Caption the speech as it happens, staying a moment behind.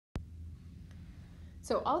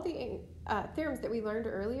So all the theorems that we learned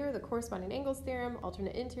earlier, the corresponding angles theorem,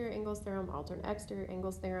 alternate interior angles theorem, alternate exterior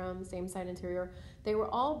angles theorem, same side interior, they were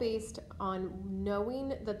all based on knowing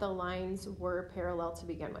that the lines were parallel to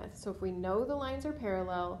begin with. So if we know the lines are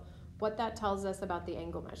parallel, what that tells us about the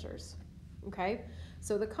angle measures. Okay?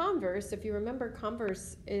 So the converse, if you remember,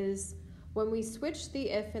 converse is when we switch the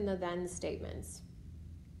if and the then statements.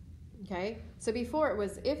 Okay? So before it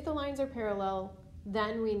was if the lines are parallel,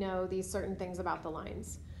 then we know these certain things about the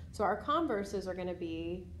lines. So our converses are going to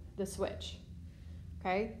be the switch.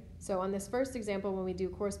 Okay? So on this first example, when we do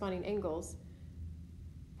corresponding angles,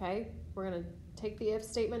 okay, we're going to take the if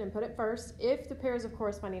statement and put it first. If the pairs of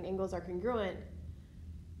corresponding angles are congruent,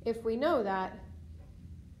 if we know that,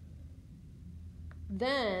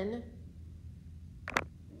 then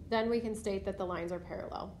we can state that the lines are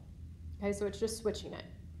parallel. Okay, so it's just switching it.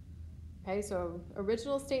 Okay, so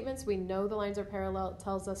original statements, we know the lines are parallel. It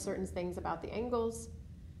tells us certain things about the angles.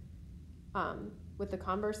 With the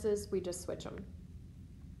converses, we just switch them.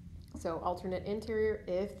 So alternate interior,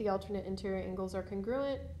 if the alternate interior angles are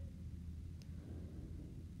congruent,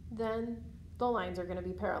 then the lines are going to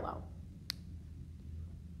be parallel.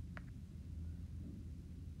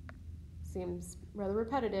 Seems rather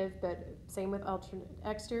repetitive, but same with alternate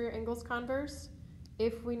exterior angles converse.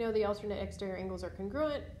 If we know the alternate exterior angles are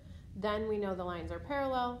congruent, then we know the lines are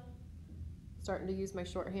parallel. Starting to use my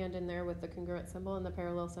shorthand in there with the congruent symbol and the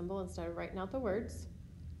parallel symbol instead of writing out the words.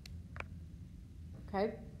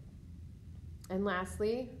 Okay. And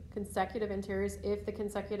lastly, consecutive interiors. If the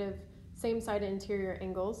consecutive same side interior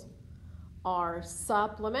angles are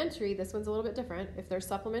supplementary, this one's a little bit different. If they're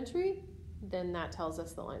supplementary, then that tells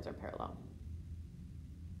us the lines are parallel.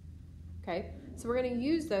 Okay, so we're going to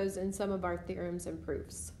use those in some of our theorems and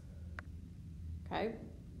proofs. Okay,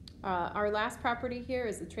 our last property here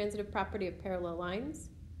is the transitive property of parallel lines,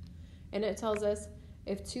 and it tells us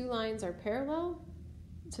if two lines are parallel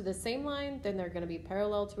to the same line, then they're going to be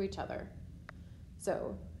parallel to each other.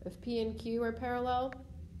 So if P and Q are parallel,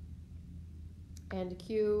 and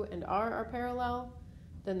Q and R are parallel,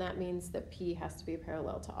 then that means that P has to be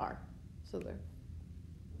parallel to R. So there.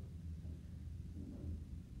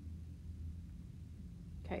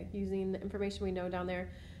 Okay, using the information we know down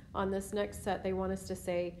there. On this next set, they want us to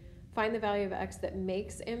say, find the value of x that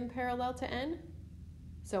makes m parallel to n.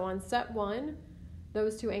 So on set 1,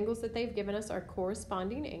 those two angles that they've given us are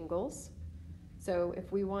corresponding angles. So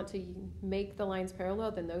if we want to make the lines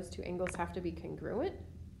parallel, then those two angles have to be congruent,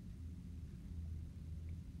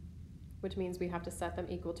 which means we have to set them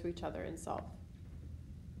equal to each other and solve.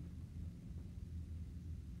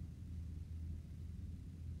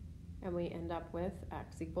 And we end up with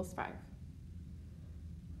x equals 5.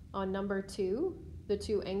 On number 2, the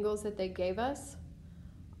two angles that they gave us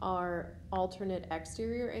are alternate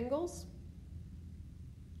exterior angles.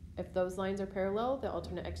 If those lines are parallel, the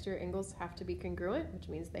alternate exterior angles have to be congruent, which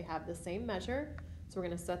means they have the same measure. So we're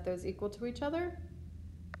going to set those equal to each other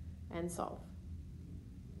and solve.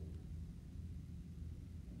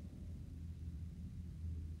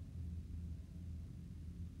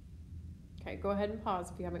 Okay, go ahead and pause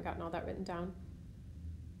if you haven't gotten all that written down.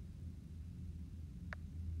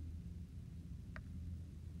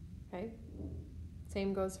 Okay,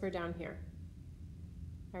 same goes for down here.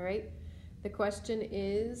 All right, the question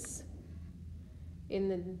is,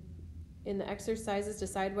 in the exercises,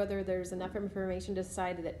 decide whether there's enough information to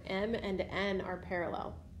decide that M and N are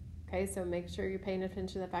parallel. Okay, so make sure you're paying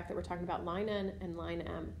attention to the fact that we're talking about line N and line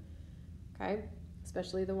M. Okay,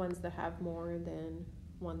 especially the ones that have more than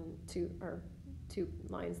two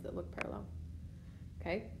lines that look parallel.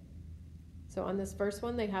 Okay, so on this first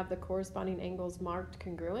one, they have the corresponding angles marked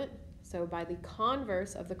congruent. So by the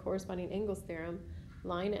converse of the corresponding angles theorem,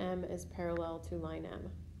 line M is parallel to line M.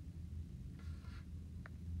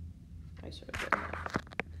 I should have written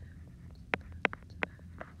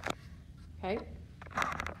that. Okay,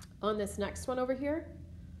 on this next one over here,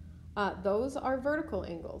 those are vertical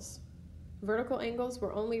angles. Vertical angles,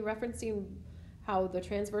 we're only referencing how the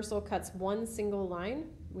transversal cuts one single line.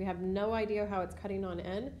 We have no idea how it's cutting on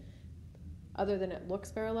N, other than it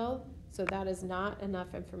looks parallel. So that is not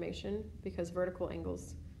enough information because vertical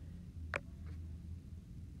angles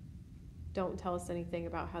don't tell us anything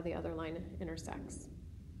about how the other line intersects.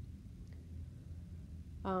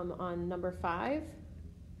 On number 5,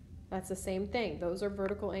 that's the same thing. Those are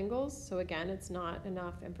vertical angles. So again, it's not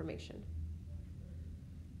enough information.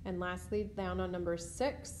 And lastly, down on number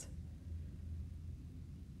 6,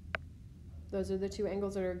 those are the two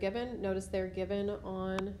angles that are given. Notice they're given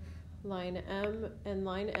on line M and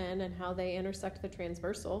line N and how they intersect the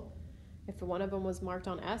transversal. If one of them was marked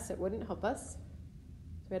on S, it wouldn't help us.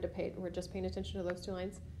 So We're just paying attention to those two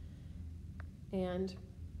lines. And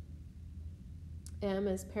M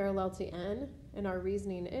is parallel to N, and our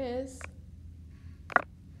reasoning is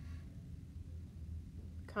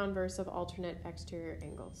converse of alternate exterior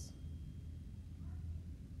angles.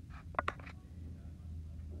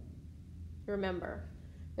 Remember,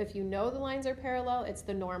 if you know the lines are parallel, it's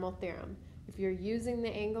the normal theorem. If you're using the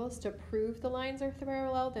angles to prove the lines are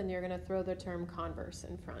parallel, then you're going to throw the term converse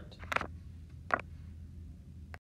in front.